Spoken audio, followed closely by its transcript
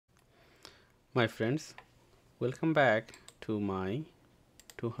My friends, welcome back to my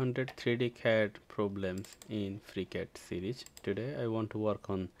 200 3D CAD problems in FreeCAD series. Today I want to work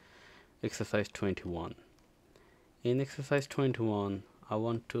on exercise 21. In exercise 21, I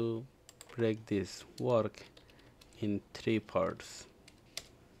want to break this work in three parts.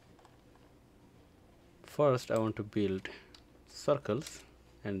 First, I want to build circles,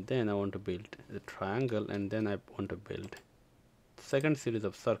 and then I want to build a triangle, and then I want to build second series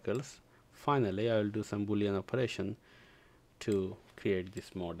of circles. Finally, I will do some Boolean operation to create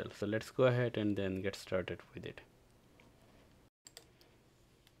this model. So let's go ahead and then get started with it.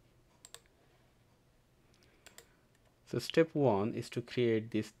 So step 1 is to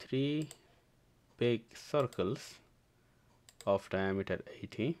create these three big circles of diameter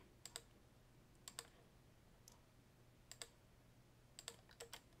 80.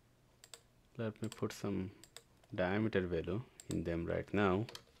 Let me put some diameter value in them right now.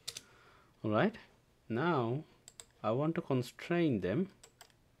 Alright, now I want to constrain them.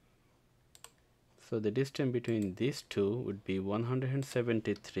 So the distance between these two would be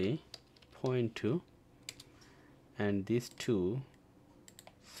 173.2, and these two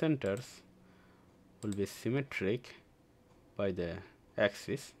centers will be symmetric by the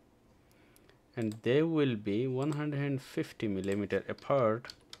axis, and they will be 150 millimeter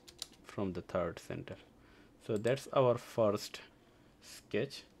apart from the third center. So that's our first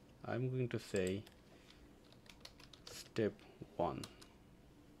sketch. I'm going to say step 1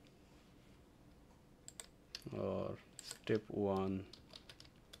 or step 1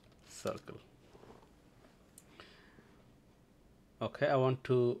 circle. Okay, I want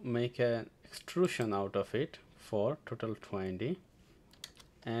to make an extrusion out of it for total 20,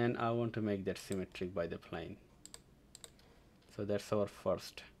 and I want to make that symmetric by the plane. So that's our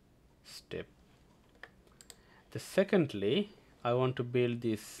first step. Secondly, I want to build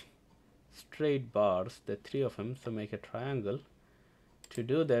these straight bars, the three of them, so make a triangle. To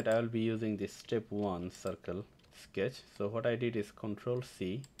do that, I will be using this step 1 circle sketch. So what I did is Control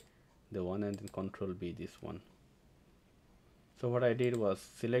C, the one, and then Control B, this one. So what I did was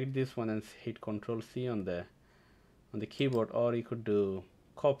select this one and hit Control C on the keyboard, or you could do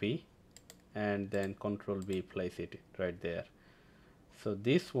copy and then Control B, place it right there. So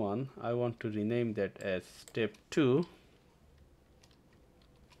this one I want to rename that as step 2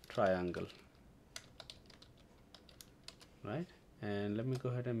 triangle, right? And let me go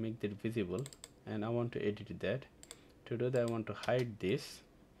ahead and make that visible, and I want to edit that. To do that, I want to hide this,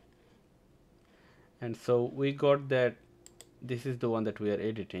 and so we got that this is the one that we are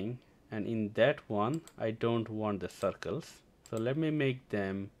editing, and in that one I don't want the circles, so let me make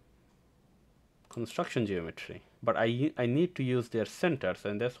them construction geometry, but I need to use their centers,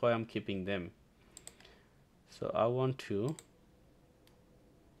 and that's why I'm keeping them. So I want to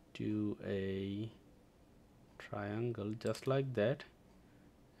do a triangle just like that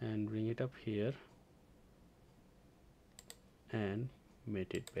and bring it up here and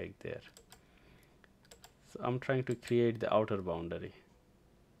mate it back there. So I'm trying to create the outer boundary.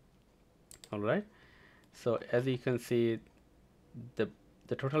 Alright, so as you can see, the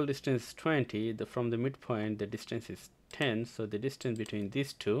total distance is 20. From the midpoint the distance is 10, so the distance between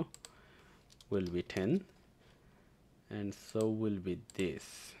these two will be 10, and so will be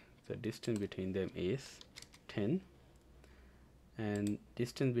this. The distance between them is 10, and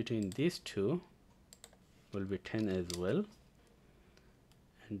distance between these two will be 10 as well,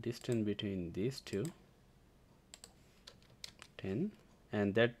 and distance between these two 10,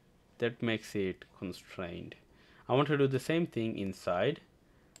 and that makes it constrained. I want to do the same thing inside,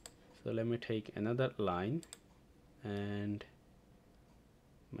 so let me take another line and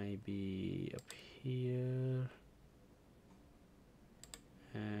maybe up here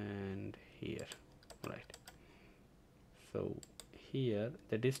and here, right? So here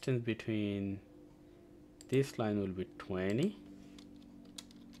the distance between this line will be 20,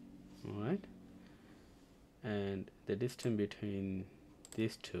 all right, and the distance between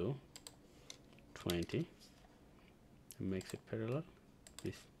these two 20, makes it parallel.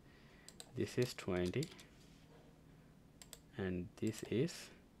 This is 20 and this is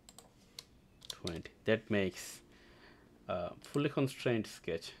 20. That makes a fully constrained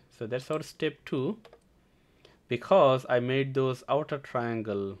sketch. So that's our step 2. Because I made those outer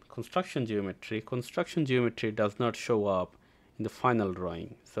triangle construction geometry does not show up in the final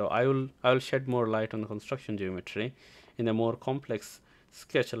drawing. So I will shed more light on the construction geometry in a more complex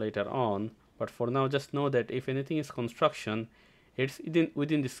sketch later on, but for now just know that if anything is construction, it's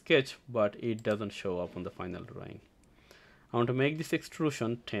within the sketch, but it doesn't show up on the final drawing. I want to make this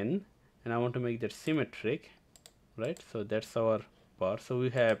extrusion 10, and I want to make that symmetric, right? So that's our part. So we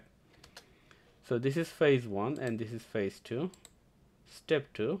have So this is phase 1 and this is phase 2, step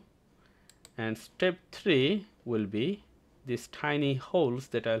 2, and step 3 will be these tiny holes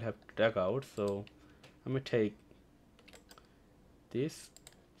that I'll have to dug out. So I'm going to take this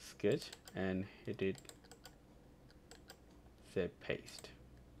sketch and hit it, say paste,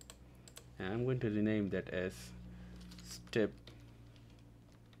 and I'm going to rename that as step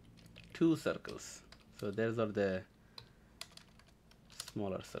 2 circles. So those are the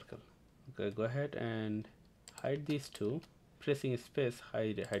smaller circle. Okay, go ahead and hide these two, pressing space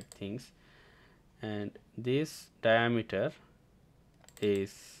hide things, and this diameter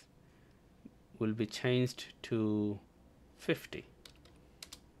will be changed to 50.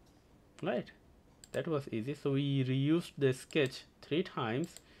 Right, that was easy. So we reused the sketch 3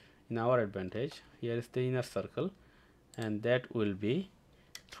 times in our advantage. Here is the inner circle, and that will be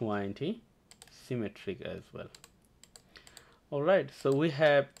 20 symmetric as well. Alright, so we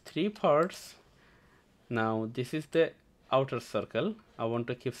have 3 parts. Now this is the outer circle. I want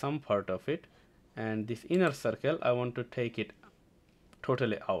to keep some part of it, and this inner circle I want to take it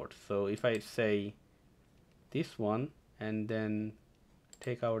totally out. So if I say this one and then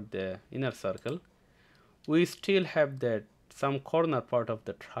take out the inner circle, we still have that some corner part of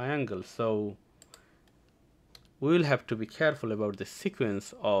the triangle. So we will have to be careful about the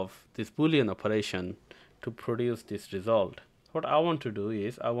sequence of this Boolean operation to produce this result. What I want to do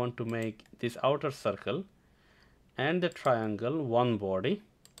is I want to make this outer circle and the triangle one body.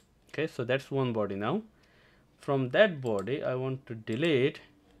 Okay, so that's one body now. From that body I want to delete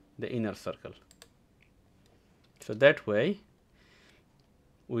the inner circle. So that way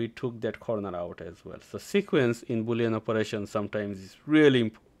we took that corner out as well. So sequence in Boolean operations sometimes is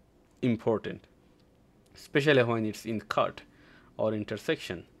really important, especially when it's in cut or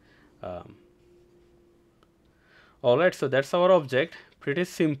intersection. Alright, so that's our object. Pretty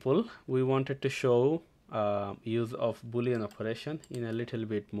simple. We wanted to show use of Boolean operation in a little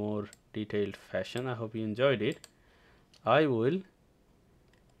bit more detailed fashion. I hope you enjoyed it. I will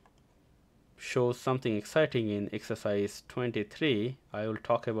show something exciting in exercise 23. I will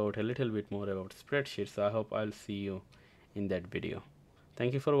talk about a little bit more about spreadsheets. So I hope I'll see you in that video.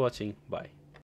 Thank you for watching. Bye.